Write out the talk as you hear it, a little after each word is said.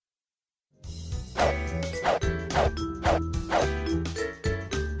Hi,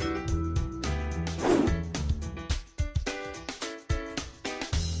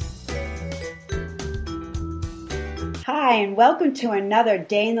 and welcome to another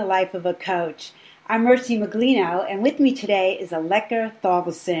Day in the Life of a Coach. I'm Mercy Maglino, and with me today is Aleka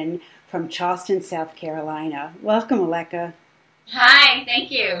Thorvaldsen from Charleston, South Carolina. Welcome, Aleka. Hi,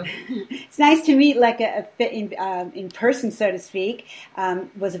 thank you. It's nice to meet Aleka in person, so to speak.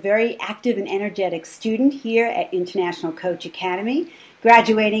 Was a very active and energetic student here at International Coach Academy,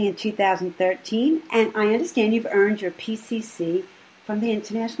 graduating in 2013, and I understand you've earned your PCC from the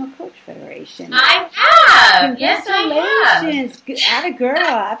International Coach Federation. I have. Yes, I have. Congratulations. Atta girl.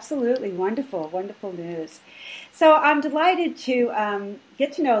 Absolutely. Wonderful. Wonderful news. So I'm delighted to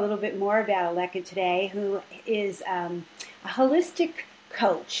get to know a little bit more about Aleka today, who is a holistic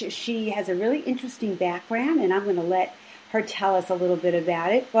coach. She has a really interesting background, and I'm going to let her tell us a little bit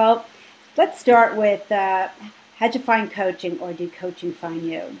about it. Well, let's start with how'd you find coaching, or did coaching find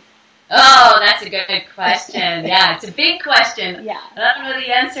you? Oh, that's a good question. Yeah, it's a big question. Yeah. I don't know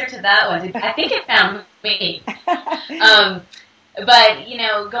the answer to that one. I think it found me. But,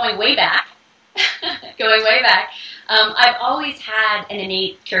 going way back, I've always had an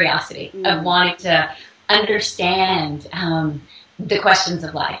innate curiosity of wanting to understand the questions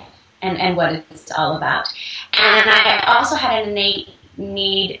of life and what it's all about. And I also had an innate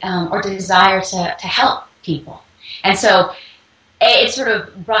need or desire to help people. And so it sort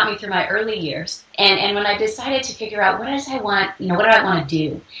of brought me through my early years. And when I decided to figure out what do I want to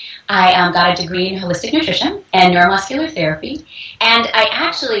do, I got a degree in holistic nutrition and neuromuscular therapy. And I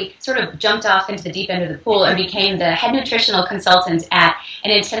actually sort of jumped off into the deep end of the pool and became the head nutritional consultant at an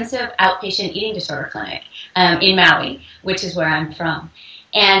intensive outpatient eating disorder clinic in Maui, which is where I'm from.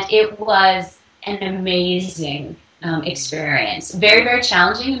 And it was an amazing experience. Very, very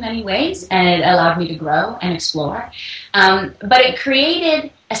challenging in many ways, and it allowed me to grow and explore. But it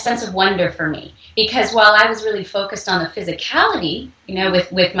created a sense of wonder for me, because while I was really focused on the physicality,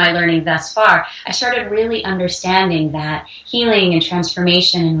 with my learning thus far, I started really understanding that healing and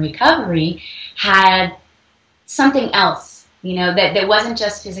transformation and recovery had something else, that wasn't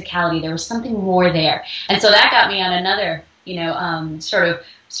just physicality. There was something more there. And so that got me on another,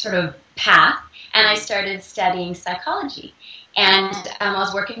 sort of path. And I started studying psychology. And I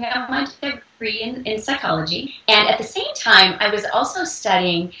was working on my degree in psychology. And at the same time, I was also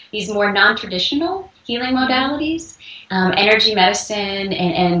studying these more non-traditional healing modalities, energy medicine,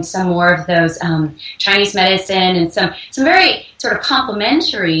 and some more of those Chinese medicine, and some very sort of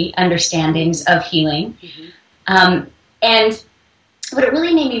complementary understandings of healing. And what it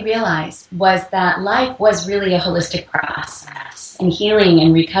really made me realize was that life was really a holistic process, and healing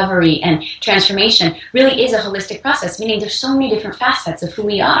and recovery and transformation really is a holistic process, meaning there's so many different facets of who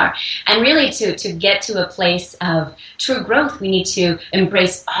we are. And really to get to a place of true growth, we need to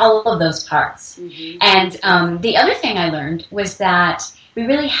embrace all of those parts. And the other thing I learned was that we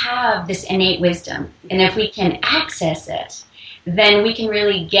really have this innate wisdom, and if we can access it, then we can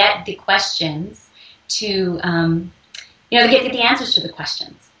really get the questions to get the answers to the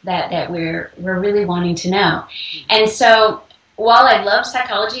questions that we're really wanting to know. And so while I loved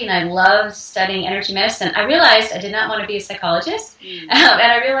psychology and I loved studying energy medicine, I realized I did not want to be a psychologist. And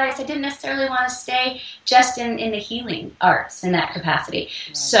I realized I didn't necessarily want to stay just in the healing arts in that capacity.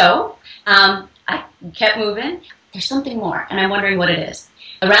 Right. So I kept moving. There's something more, and I'm wondering what it is.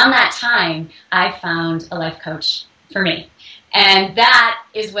 Around that time, I found a life coach for me. And that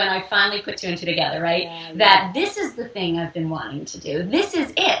is when I finally put two and two together, right? That this is the thing I've been wanting to do. This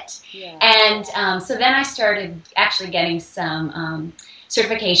is it. And so then I started actually getting some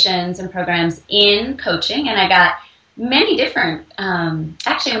certifications and programs in coaching, and I got many different,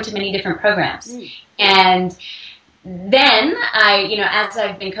 actually I went to many different programs. And then as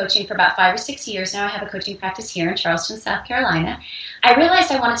I've been coaching for about 5 or 6 years now, I have a coaching practice here in Charleston, South Carolina. I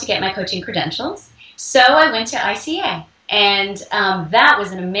realized I wanted to get my coaching credentials, so I went to ICA. And that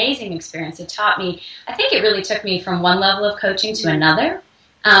was an amazing experience. It taught me, I think it really took me from one level of coaching to another.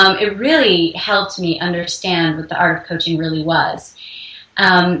 It really helped me understand what the art of coaching really was.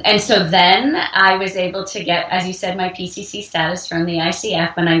 And so then I was able to get, as you said, my PCC status from the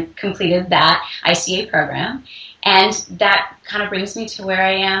ICF when I completed that ICA program. And that kind of brings me to where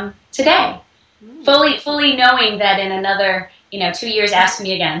I am today. Fully knowing that in another 2 years, ask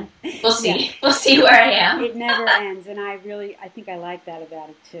me again. We'll see. Yeah. We'll see where I am. It never ends, and I think I like that about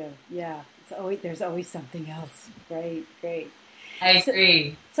it too. Yeah, there's always something else. Great. I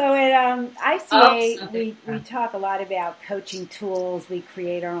agree. So at ICA, we talk a lot about coaching tools. We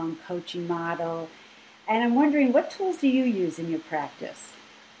create our own coaching model. And I'm wondering, what tools do you use in your practice?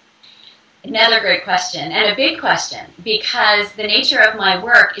 Another great question, and a big question, because the nature of my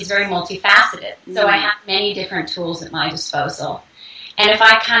work is very multifaceted. So I have many different tools at my disposal. And if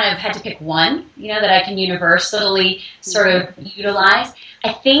I kind of had to pick one, that I can universally sort of utilize,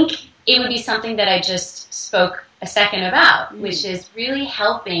 I think it would be something that I just spoke a second about, which is really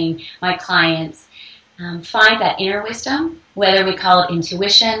helping my clients find that inner wisdom, whether we call it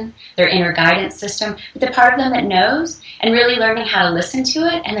intuition, their inner guidance system, but the part of them that knows, and really learning how to listen to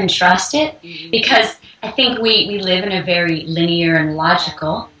it and then trust it, because I think we live in a very linear and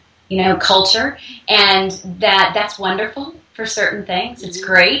logical, culture, and that's wonderful for certain things. It's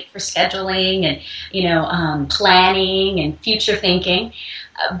great for scheduling and, planning and future thinking.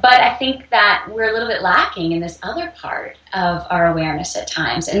 But I think that we're a little bit lacking in this other part of our awareness at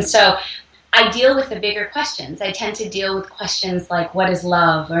times. And so I deal with the bigger questions. I tend to deal with questions like, what is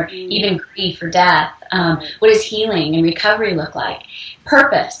love, or even grief or death? What does healing and recovery look like?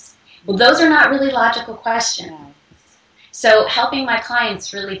 Purpose. Well, those are not really logical questions. So helping my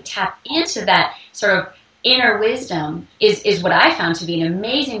clients really tap into that sort of inner wisdom is what I found to be an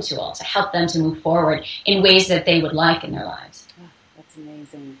amazing tool to help them to move forward in ways that they would like in their lives. Oh, that's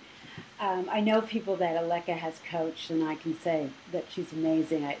amazing. I know people that Aleka has coached, and I can say that she's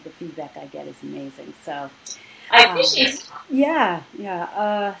amazing. The feedback I get is amazing. So I appreciate it.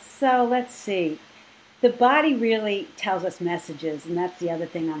 Yeah. So let's see. The body really tells us messages, and that's the other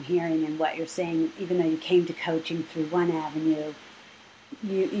thing I'm hearing in what you're saying. Even though you came to coaching through one avenue,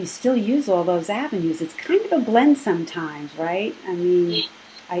 you still use all those avenues. It's kind of a blend sometimes, right? I mean,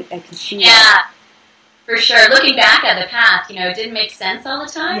 I can see that. For sure. Looking back at the path, it didn't make sense all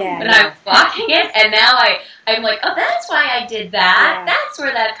the time when I was walking it, and now I'm like, oh, that's why I did that. Yeah. That's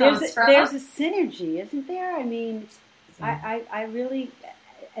where that comes from. There's a synergy, isn't there? I mean, I really,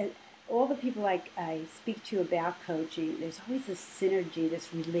 all the people I speak to about coaching, there's always this synergy,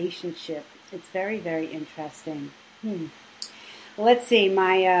 this relationship. It's very, very interesting. Well, let's see.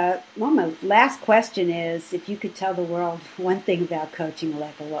 My last question is, if you could tell the world one thing about coaching,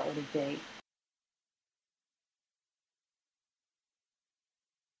 Aleka, what would it be?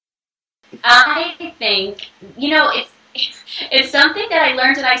 I think, it's something that I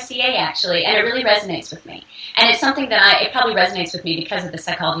learned at ICA, actually, and it really resonates with me. And it's something that it probably resonates with me because of the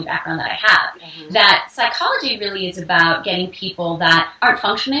psychology background that I have. That psychology really is about getting people that aren't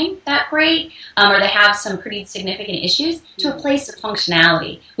functioning that great, or they have some pretty significant issues, to a place of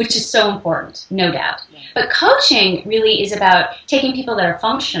functionality, which is so important, no doubt. But coaching really is about taking people that are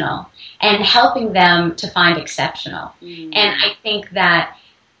functional and helping them to find exceptional. And I think that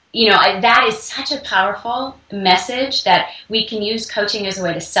that is such a powerful message, that we can use coaching as a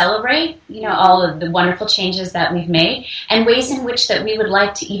way to celebrate, all of the wonderful changes that we've made, and ways in which that we would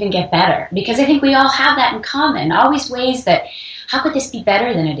like to even get better. Because I think we all have that in common, always ways that, how could this be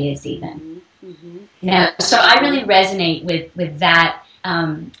better than it is even? So I really resonate with that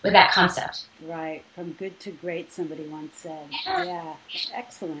concept. Right, from good to great, somebody once said. Yeah,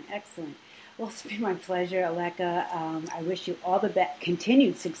 excellent. Well, it's been my pleasure, Aleka. I wish you all the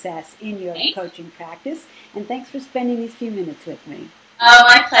continued success in your coaching practice, and thanks for spending these few minutes with me. Oh,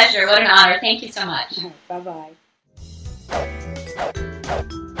 my pleasure. What an honor. Thank you so much. Bye-bye.